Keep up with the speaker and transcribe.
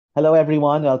Hello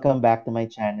everyone, welcome back to my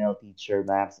channel, Teacher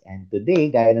Max. And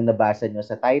today, gaya ng nabasa nyo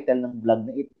sa title ng vlog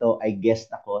na ito, ay guest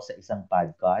ako sa isang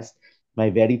podcast. My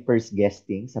very first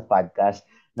guesting sa podcast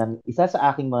ng isa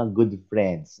sa aking mga good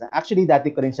friends. Actually,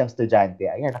 dati ko rin siyang estudyante.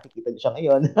 Ayan, nakikita niyo siya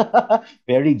ngayon.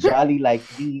 Very jolly like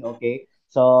me, okay?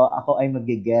 So, ako ay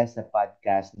mag-guest sa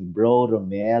podcast ni Bro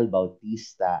Romel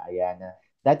Bautista. Ayan,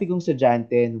 dati kong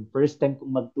estudyante, nung first time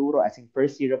kong magturo, as in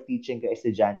first year of teaching ko,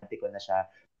 estudyante ko na siya.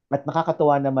 At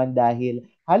nakakatuwa naman dahil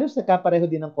halos nagkapareho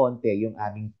din ng konti yung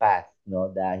aming path, no?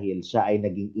 Dahil siya ay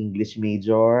naging English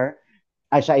major,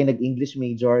 siya ay nag-English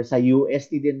major sa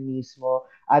UST din mismo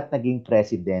at naging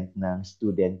president ng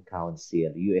Student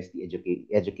Council, UST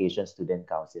Education Student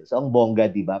Council. So ang bongga,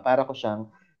 'di ba? Para ko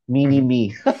siyang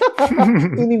mini-me.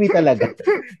 Mini-me talaga.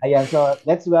 Ayan, so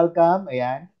let's welcome,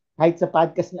 ayan. Kahit sa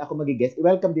podcast niya ako mag-guest,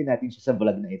 i-welcome din natin siya sa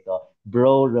vlog na ito,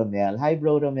 Bro Romel. Hi,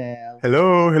 Bro Romel.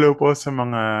 Hello po sa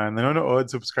mga nanonood,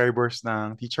 subscribers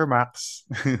ng Teacher Max.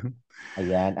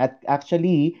 Ayan. At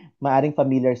actually, maaring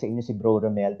familiar sa inyo si Bro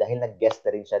Romel dahil nag-guest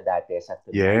na rin siya dati sa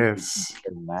Tonight with Yes.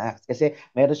 Teacher Max. Kasi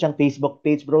meron siyang Facebook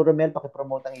page. Bro Romel,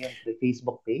 pakipromote ang iyong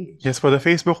Facebook page. Yes po, the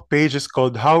Facebook page is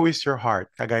called How is Your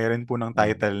Heart? Kagaya rin po ng Mm.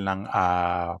 title ng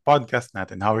podcast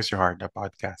natin, How is Your Heart, the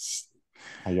podcast.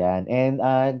 Ayan. And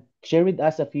share with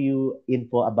us a few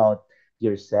info about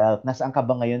yourself. Nasaan ka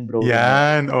ba ngayon, Bro Romel?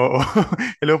 Yan, oo.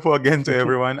 Hello po again to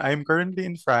everyone. I'm currently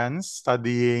in France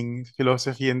studying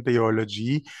philosophy and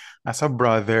theology as a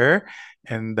brother.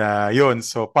 And yun,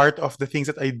 so part of the things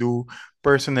that I do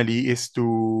personally is to,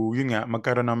 yun nga,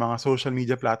 magkaroon ng mga social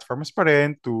media platforms pa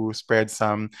rin to spread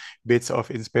some bits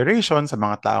of inspiration sa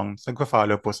mga taong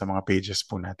nagpa-follow po sa mga pages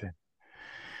po natin.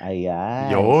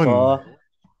 Ayan. Yun. So,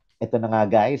 ito na nga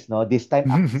guys, no? This time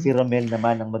si Romel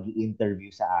naman ang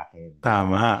mag-i-interview sa akin, no?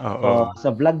 Tama, So, oo. sa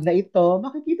vlog na ito,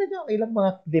 makikita niyo ang ilang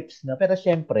mga clips, no? Pero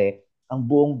syempre, ang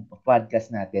buong podcast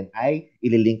natin ay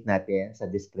ililink natin sa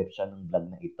description ng vlog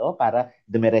na ito para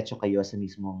dumiretso kayo sa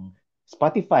mismong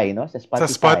Spotify, no? Sa Sa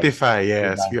Spotify, Spotify, 'di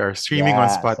yes, ba? we are streaming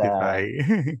on Yeah, sa Spotify.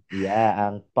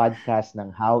 ang podcast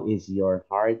ng How is Your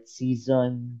Heart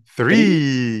season 3?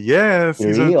 Three! Yes!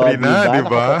 Season 3, o 3 di na, ba? di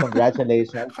Naku po, ba?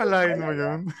 congratulations sa inyo Akalain mo talaga.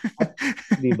 yun. At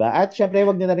 'di ba? At syempre,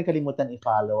 wag niyo na rin kalimutan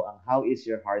i-follow ang How is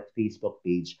Your Heart Facebook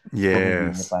page kung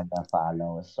hindi niyo Yes. pa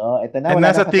na-follow. So, ito na, And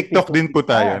wala nasa nang TikTok katipid-tupid din po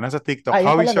tayo. pa. Nasa TikTok. Yan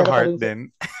How is pala, your meron pa heart rin sa then?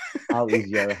 How is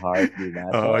Your Heart, 'di ba?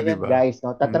 So, Oo, di ayan ba? guys,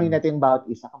 no, tatanungin Mm. natin about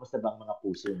isa, kamusta ba ang mga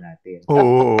puso natin? Oo,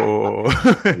 oo, oo.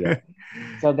 Ayan.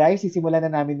 So guys, sisimulan na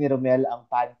namin ni Romel ang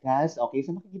podcast. Okay,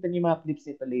 so makikita niyo yung mga clips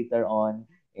nito later on.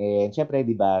 And syempre,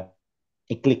 'di ba,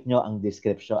 i-click nyo ang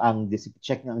description,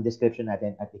 check nyo ang description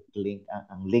natin at i-click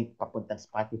ang link papuntang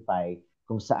Spotify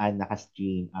kung saan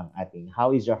naka-stream ang ating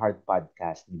How is Your Heart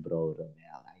podcast ni Bro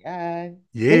Romel. Ayan.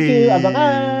 Thank you. Yay!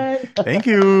 Abangan! Thank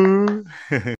you!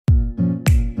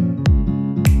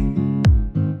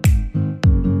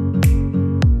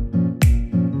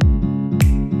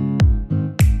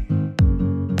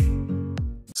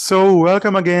 So,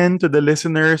 welcome again to the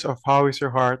listeners of How is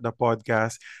Your Heart, the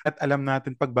podcast. At alam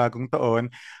natin pag bagong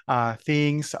taon,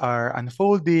 things are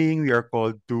unfolding. We are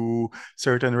called to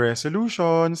certain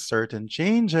resolutions, certain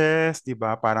changes, di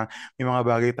ba? Parang may mga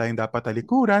bagay tayong dapat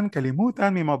talikuran,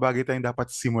 kalimutan, may mga bagay tayong dapat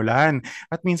simulan.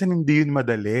 At minsan hindi yun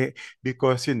madali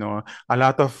because, a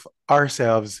lot of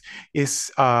ourselves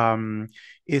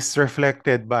is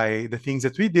reflected by the things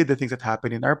that we did, the things that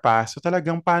happened in our past. So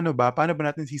talagang paano ba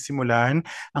natin sisimulan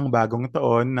ang bagong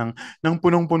taon ng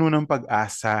punong-puno ng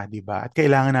pag-asa, di ba? At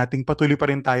kailangan nating patuloy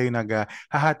pa rin tayo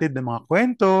naghahatid ng mga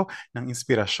kwento, ng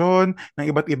inspirasyon, ng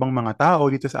iba't ibang mga tao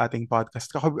dito sa ating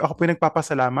podcast. Ako po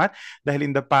nagpapasalamat dahil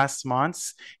in the past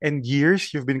months and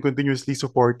years, you've been continuously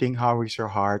supporting How is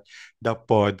Your Heart, the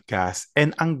podcast.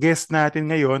 And ang guest natin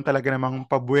ngayon, talaga namang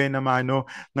pabuena mano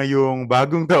ngayong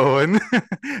bagong taon,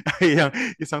 ay ang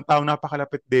isang taong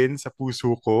napakalapit din sa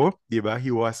puso ko, di ba?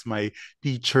 He was my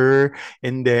teacher.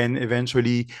 And then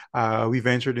eventually, we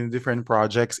ventured in different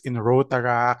projects in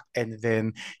Rotaract. And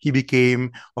then he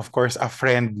became, of course, a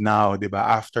friend now, di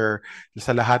ba? After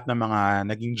sa lahat ng mga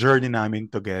naging journey namin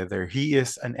together. He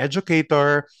is an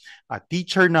educator, a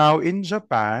teacher now in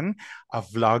Japan, a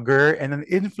vlogger, and an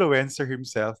influencer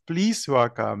himself. Please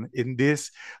welcome in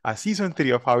this season 3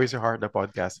 of How is Your Heart, the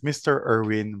podcast, Mr.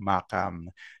 Erwin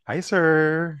Macam. Hi,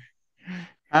 sir.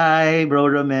 Hi,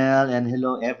 Bro Romel, and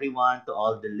hello everyone to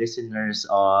all the listeners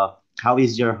of How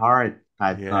is Your Heart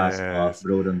podcast of Yes.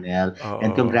 Bro Romel.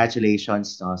 And Oo.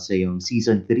 congratulations, no, sa yung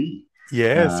season 3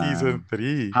 Yes, season ng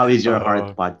 3. How is Your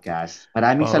Heart Oo. podcast.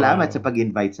 Maraming salamat sa Oo.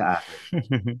 pag-invite sa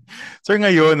akin. Sir,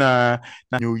 ngayon na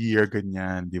New Year,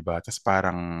 ganyan, di ba? Tapos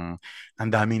parang ang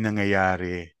daming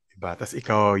nangyayari. Di ba? Tas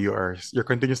ikaw, you're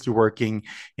continuously working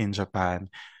in Japan.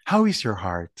 How is your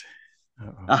heart?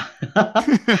 Oo.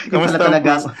 Yung pala Kamusta ang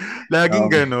talagang, puso? Laging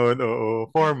um, ganun, oo.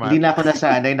 hindi Format. na ako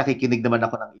nasanay, nakikinig naman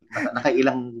ako ng,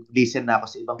 nakailang listen na ako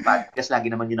sa ibang podcast,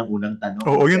 lagi naman yun ang unang tanong,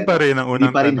 Oo, no? yun pa Pero rin ang hindi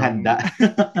unang pa rin tanong. handa.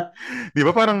 Di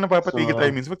ba parang napapatigil tayo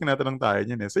So, minsan pag tinatanong tayo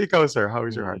niyan eh. So ikaw, sir, how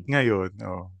is your heart? mm, Ngayon,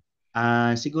 oh.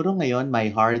 siguro ngayon,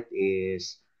 my heart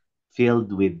is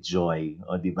filled with joy.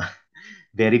 O, di ba?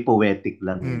 Very poetic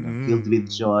lang eh, no? Filled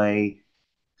with Mm-mm. joy.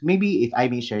 Maybe if I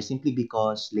may share, simply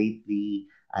because lately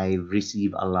I've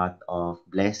received a lot of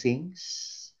blessings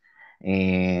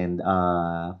and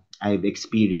I've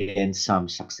experienced some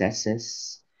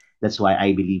successes. That's why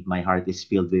I believe my heart is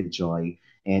filled with joy.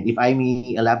 And if I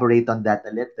may elaborate on that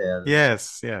a little,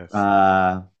 Yes, yes.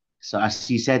 uh, so as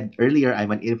you said earlier,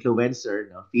 I'm an influencer,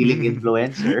 no? Feeling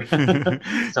influencer.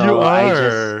 You So I just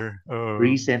are. Oh.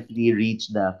 recently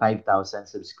reached the 5,000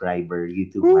 subscriber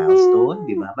YouTube milestone,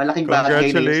 di Woo! ba? Malaking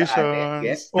bagay na yun sa atin, Congratulations.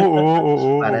 yes. Oo, oo, oo,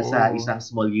 Para sa oo. isang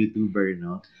small YouTuber,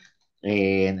 no?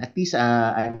 And at least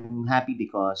I'm happy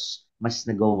because mas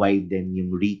nag-widen yung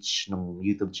reach ng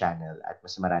YouTube channel at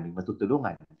mas maraming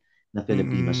matutulungan na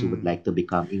Filipinos who would Mm-mm. like to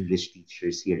become English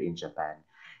teachers here in Japan.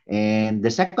 And the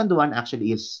second one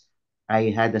actually is I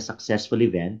had a successful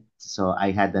event. So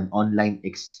I had an online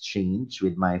exchange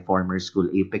with my former school,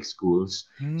 Apex Schools.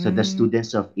 So the Mm.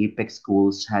 students of Apex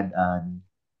Schools had an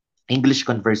English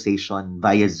conversation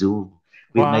via Zoom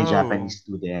with my Wow. Japanese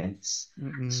students.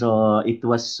 Mm-mm. So it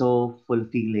was so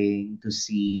fulfilling to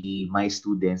see my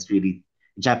students really,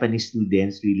 Japanese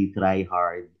students really try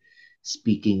hard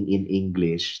speaking in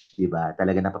English, di ba?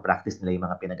 Talaga napapractice nila yung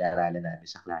mga pinag-aaralan namin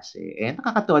sa klase. And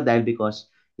nakakatuwa dahil because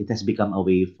it has become a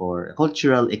way for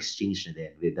cultural exchange na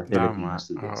din with the Filipino Tama.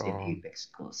 students in Oo. Apex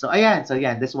School. So ayan,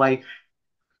 that's why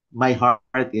my heart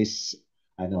is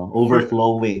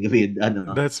overflowing with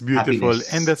That's beautiful,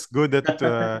 and happiness.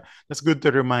 that's good to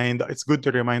remind. It's good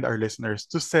to remind our listeners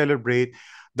to celebrate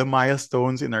the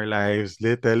milestones in our lives,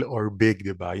 little or big,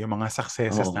 di ba? Yung mga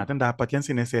successes Oh, natin, dapat yan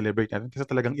sineselebrate natin kasi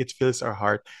talagang it fills our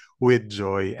heart with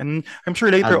joy. And I'm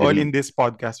sure later on in agree. this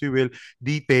podcast, we will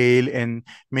detail and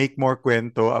make more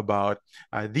kwento about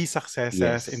these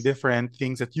successes and Yes. different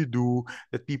things that you do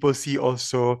that people see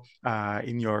also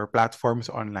in your platforms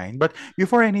online. But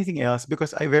before anything else,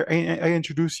 because I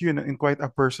introduced you in quite a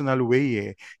personal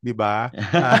way, eh, di ba?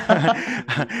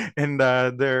 Uh, and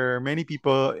there are many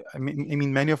people, I mean,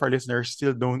 many of our listeners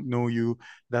still don't know you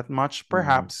that much, Mm,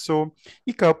 perhaps. So,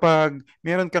 ikaw, pag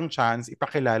meron kang chance,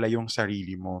 ipakilala yung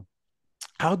sarili mo.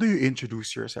 How do you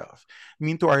introduce yourself? I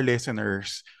mean, to our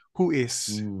listeners, who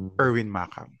is mm. Erwin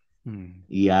Macam? Hmm.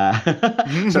 Yeah.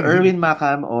 So Erwin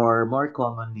Macam, or more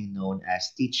commonly known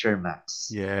as Teacher Max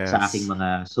sa aking Yes. mga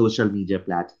social media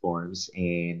platforms.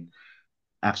 And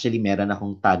actually, meron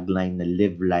akong tagline na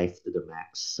live life to the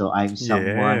max. So I'm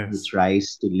someone who Yes. tries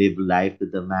to live life to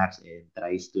the max and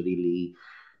tries to really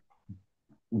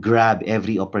grab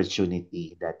every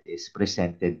opportunity that is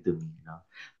presented to me. No?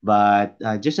 But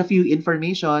just a few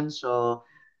information. So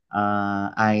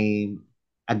I'm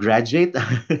a graduate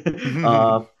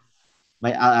of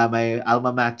my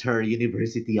alma mater,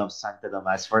 University of Santo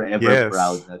Tomas. Forever Yes.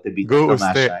 proud na to be a Go uste.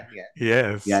 Tomasian. Yeah.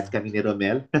 Yes. Yan kami ni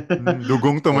Romel.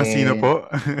 Dugong Tomasino And po.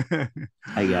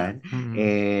 ayan. Mm.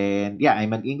 And yeah,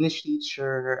 I'm an English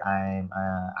teacher.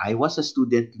 I was a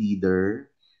student leader,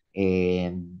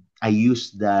 and I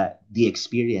used the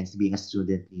experience being a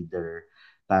student leader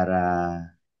para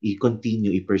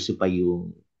i-continue, i-pursue pa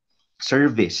yung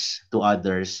service to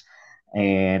others.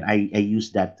 And I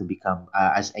used that to become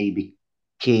as I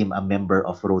became a member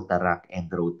of Rotarac and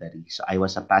Rotary. So I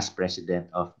was a past president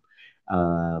of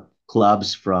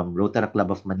clubs from Rotary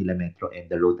Club of Manila Metro and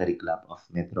the Rotary Club of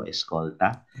Metro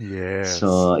Escolta. Yes.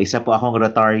 So, isa po akong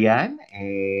Rotarian.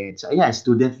 And so, yeah,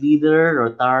 student leader,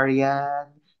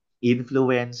 Rotarian,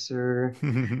 influencer,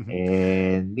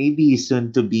 and maybe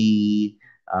soon to be,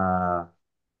 uh,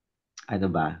 ano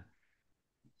ba,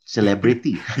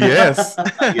 celebrity. Yes.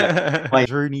 Yeah. Why?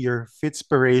 Journey, your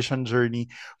Fitspiration journey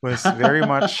was very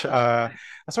much a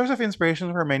source of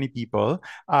inspiration for many people.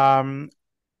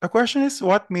 The question is,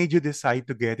 what made you decide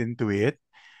to get into it?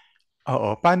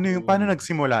 Oo. Paano Mm.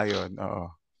 nagsimula yun? Oo.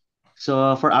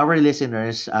 So, for our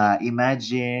listeners,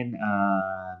 imagine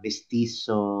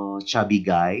mestizo, chubby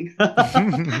guy.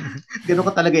 Ganun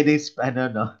ko talaga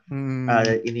no? Mm,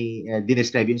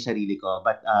 Dinescribe yung sarili ko.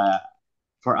 But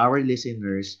for our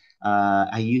listeners,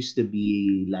 I used to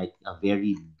be like a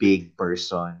very big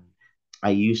person.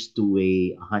 I used to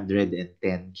weigh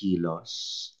 110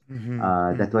 kilos. mhm,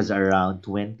 That was mhm. around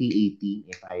 2018,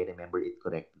 if I remember it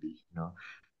correctly. No?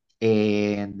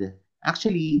 And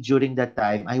actually, during that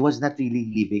time, I was not really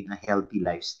living a healthy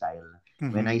lifestyle.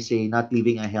 When I Mm-hmm. say not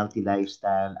living a healthy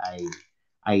lifestyle,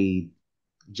 I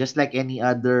just like any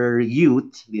other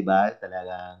youth, di ba?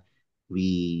 Talagang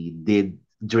we did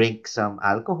drink some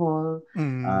alcohol.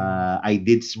 Mm. I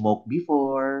did smoke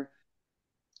before.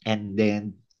 And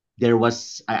then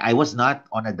I was not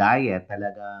on a diet.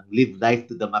 Talagang live life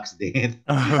to the max din.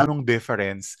 Anong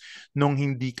difference nung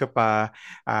hindi ka pa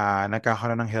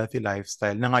nagkakaroon ng healthy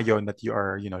lifestyle na ngayon that you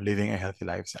are, living a healthy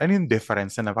lifestyle? Ano yung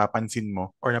difference na napapansin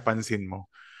mo or napansin mo?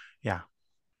 Yeah.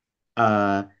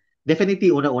 Uh, Definitely,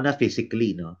 una-una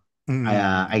physically, no? Mm.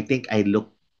 I think I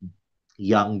look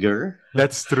younger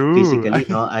That's true. physically,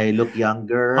 no? I look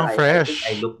younger. Ang I think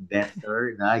I fresh. look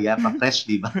better na. Yeah, pa-fresh,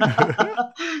 di ba?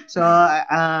 So,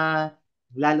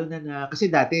 lalo na kasi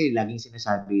dati laging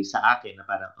sinasabi sa akin na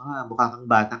parang, mukha kang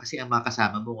bata kasi ang mga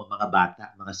kasama mo, mga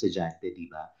bata, mga estudyante, di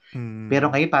ba? Pero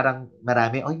Mm. ngayon parang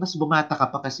marami, oy, mas bumata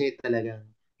ka pa kasi talagang,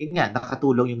 yun nga,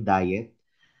 nakatulong yung diet.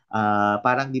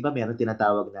 Parang 'di ba meron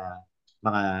tinatawag na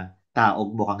mga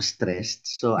taong mukhang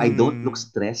stressed. So I don't look Mm.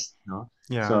 stressed, no?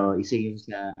 Yeah. So isa yun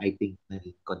sa I think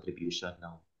naging contribution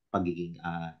ng pagiging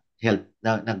health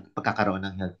ng pagkakaroon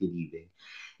ng healthy living.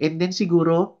 And then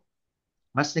siguro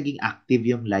mas naging active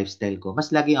yung lifestyle ko.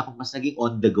 Mas naging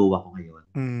on the go ako ngayon.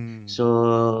 Mm. So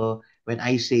when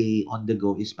I say on the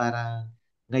go is parang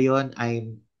ngayon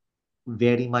I'm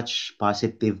very much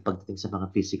positive pagdating sa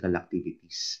mga physical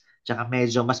activities. Tsaka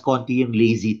medyo mas konti yung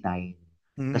lazy time.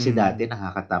 Kasi dati Mm.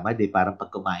 nakakatamad eh. Parang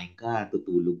pag kumain ka,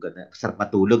 tutulog ka na. Sarap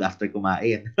matulog after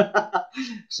kumain.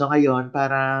 So ngayon,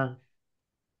 parang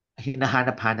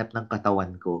hinahanap-hanap ng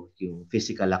katawan ko yung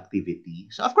physical activity.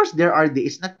 So of course, there are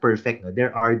days, it's not perfect, no?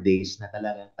 There are days na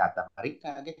talagang tatamarin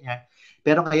ka, ganyan.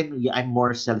 Pero ngayon, I'm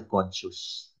more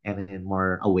self-conscious and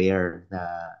more aware na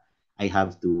I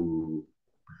have to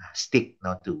stick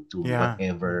no to Yeah. Mm.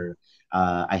 whatever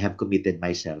I have committed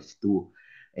myself to.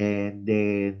 And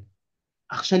then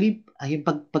actually yung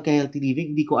pagka-healthy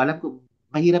living, hindi ko alam kung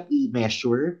mahirap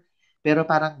i-measure pero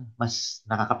parang mas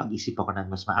nakakapag-isip ako ng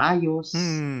mas maayos.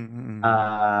 Mm.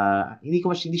 Mm.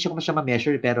 Hindi siya ko masya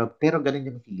ma-measure pero ganun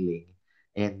yung feeling.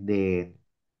 And then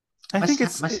mas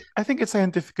I think it's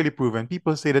scientifically proven.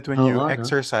 People say that when you oo no.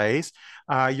 exercise,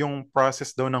 yung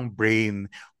process daw ng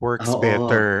brain works Oo.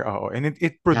 better. Oo. And it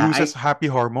Yeah, produces I happy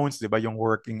hormones, di ba? Yung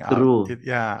working out. true.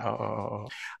 Yeah. Oo.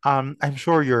 Oo. I'm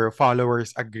sure your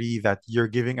followers agree that you're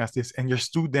giving us this, and your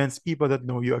students, people that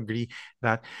know you agree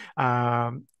that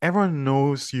everyone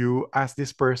knows you as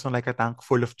this person like a tank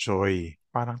full of joy.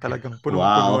 Parang talagang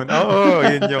punong-puno. Wow. Oo,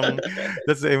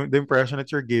 that's the impression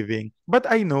that you're giving. But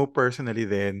I know personally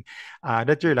then,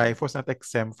 that your life was not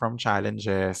exempt from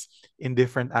challenges in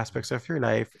different aspects of your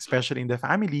life, especially in the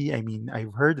family. I mean,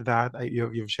 I've heard that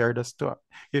you've shared this to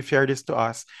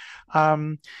us,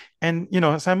 um, and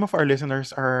many of our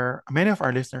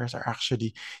listeners are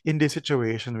actually in this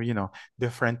situation where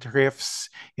different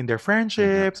rifts in their Yeah.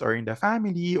 friendships or in the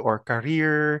family or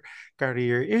career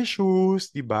issues,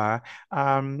 diba?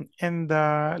 And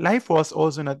life was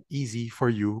also not easy for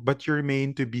you, but you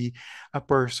remain to be a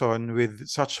person with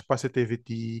such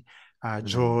positivity, Mm.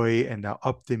 joy, and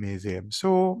optimism.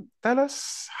 So tell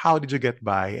us, how did you get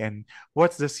by, and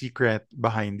what's the secret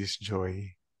behind this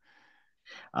joy?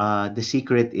 The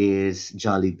secret is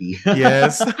Jollibee.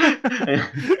 Yes.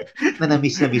 Na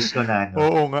na-miss ko na, no?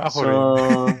 Oo nga, ako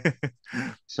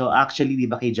So, rin. actually, di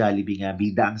ba kay Jollibee nga,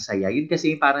 bida ang saya. Yun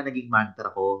kasi yung parang naging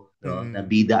mantra ko, no? Na Mm,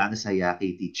 bida ang saya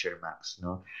kay Teacher Max,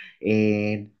 no?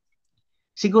 And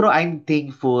siguro I'm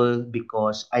thankful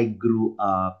because I grew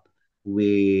up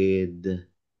with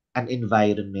an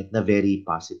environment na very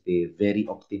positive, very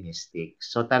optimistic.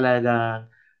 So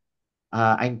talagang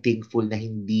I'm thankful na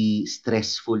hindi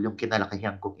stressful yung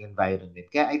kinalakihan kong environment.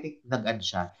 Kaya I think nag-ano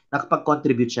siya,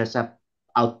 nakapag-contribute siya sa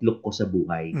outlook ko sa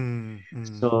buhay. mm,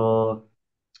 So, mm,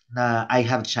 na I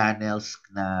have channels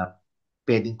na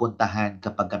pwedeng puntahan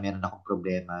kapag meron akong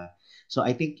problema. So,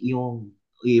 I think yung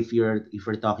if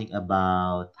we're talking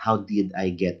about how did I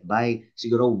get by,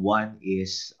 siguro one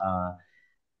is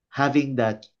having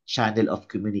that channel of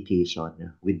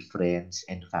communication with friends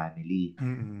and family.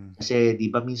 mm, Kasi 'di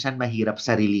ba minsan mahirap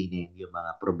sarilinin yung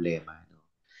mga problema, no?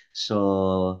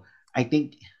 So, I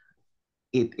think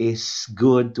it is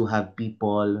good to have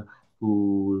people who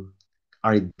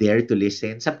are there to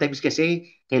listen. Sometimes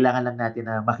kasi kailangan lang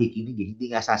natin na makikinig eh. Hindi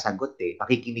nga sasagot eh.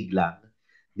 Makikinig lang.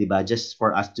 'Di ba? Just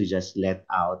for us to just let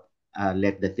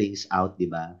the things out, 'di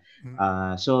ba?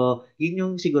 mm, So, yun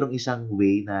yung sigurong isang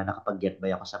way na nakapag-get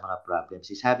by ako sa mga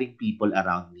problems is having people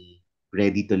around me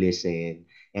ready to listen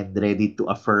and ready to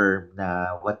affirm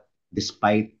na what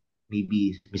despite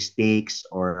maybe mistakes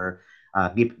or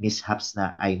mishaps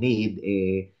na I made,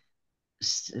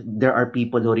 there are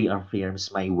people who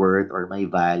reaffirms my worth or my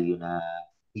value na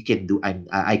I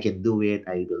can do it,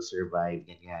 I will survive,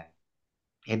 ganyan.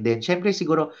 And then, syempre,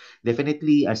 siguro,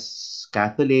 definitely, as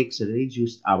Catholics,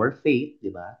 religious, our faith, di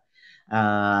ba?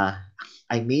 Uh,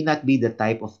 I may not be the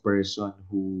type of person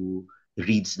who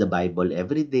reads the Bible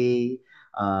every day,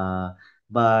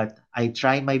 but I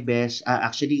try my best.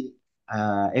 Actually,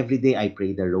 every day I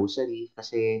pray the rosary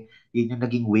kasi yun yung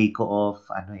naging way ko of,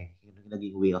 yun yung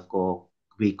naging way ko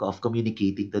of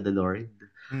communicating to the Lord.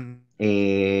 Mm.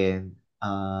 And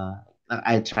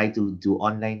I try to do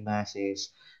online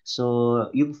masses. So,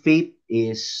 yung faith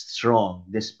is strong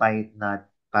despite not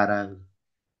parang,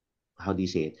 how do you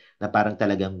say it, na parang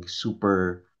talagang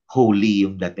super holy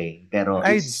yung dating. Pero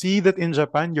I'd it's, see that in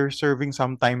Japan, you're serving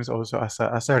sometimes also as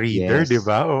a reader, di yes.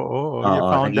 ba? Oo, you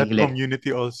Oo, found naging that community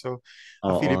also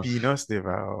of oo. Filipinos, di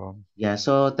ba? Oo. Yeah,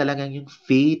 so talagang yung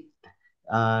faith,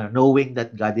 knowing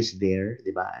that God is there,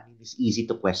 di ba? I mean, it's easy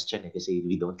to question kasi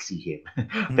we don't see Him.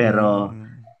 Mm-mm, Pero,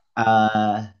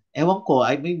 mm-mm. ewan ko,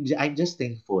 I'm just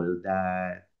thankful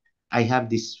that I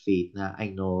have this faith na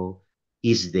I know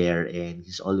He's there and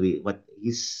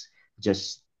He's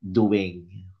just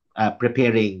doing,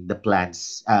 preparing the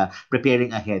plans,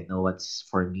 preparing ahead, no, what's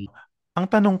for me. Ang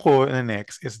tanong ko na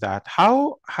next is that,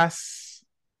 how has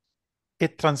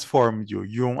it transformed you,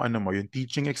 yung ano mo, yung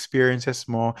teaching experiences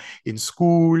mo in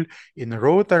school, in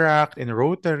Rotaract, in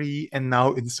Rotary, and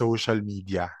now in social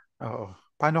media? Oo.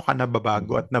 Paano ka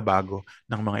nababago at Mhm. nabago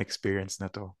ng mga experience na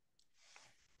to?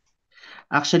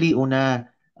 Actually,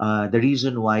 the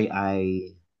reason why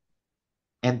I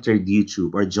entered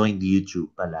YouTube or joined YouTube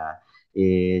pala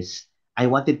is I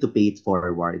wanted to pay it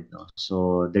forward, no?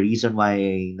 So, the reason why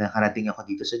nakarating ako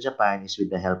dito sa Japan is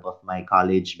with the help of my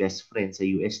college best friend sa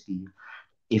UST.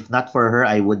 If not for her,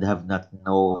 I would have not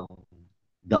known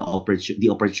the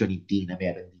opportunity na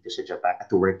meron dito sa Japan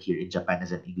to work here in Japan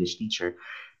as an English teacher.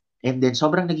 And then,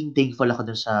 sobrang naging thankful ako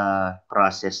dun sa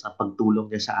process ng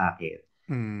pagtulong niya sa akin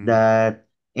Mm, that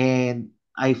and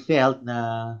I felt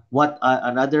na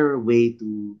another way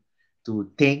to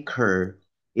thank her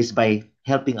is by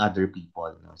helping other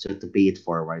people, no? So to pay it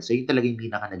forward. So yun talaga yung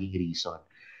pinaka naging reason.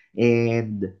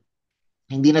 And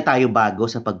hindi na tayo bago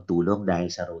sa pagtulong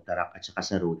dahil sa Rotaract at saka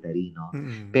sa Rotary, no?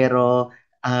 mm, Pero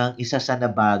ang isa sa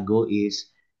nabago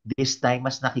is this time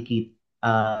mas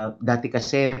dati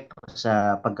kasi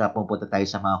sa pagka pupunta tayo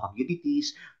sa mga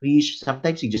communities,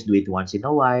 sometimes we just do it once in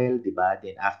a while, di ba?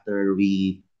 Then after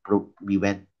we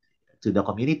went to the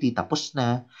community, tapos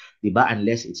na, di ba?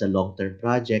 Unless it's a long-term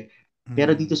project.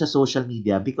 Pero dito mm, sa social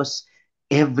media, because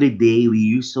every day we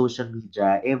use social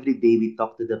media, every day we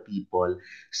talk to the people.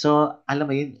 So, alam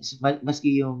mo yun,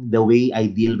 maski yung the way I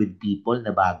deal with people,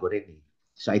 nabago rin eh.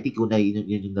 So, I think yun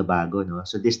yung nabago, no?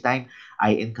 So, this time,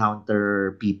 I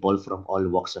encounter people from all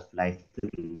walks of life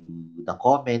through the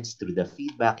comments, through the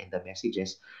feedback, and the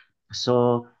messages.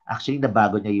 So, actually,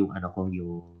 nabago niya yung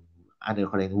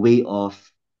ko rin, way of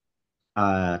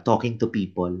talking to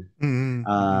people. mm,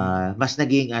 mm, Mas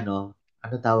naging ano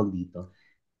tawag dito?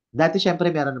 Dati syempre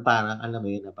meron parang, alam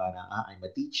mo yun, na parang, I'm a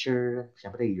teacher.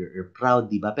 Syempre, you're proud,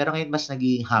 di ba? Pero ngayon, mas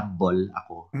naging humble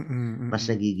ako. mm, mm, Mas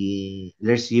mm. nagiging,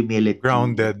 there's humility in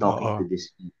Grounded, talking oo. to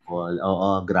these people.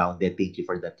 Oo, grounded. Thank you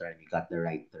for the term. You got the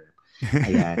right term.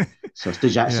 Ayan. So,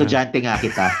 Yeah. estudyante nga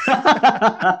kita.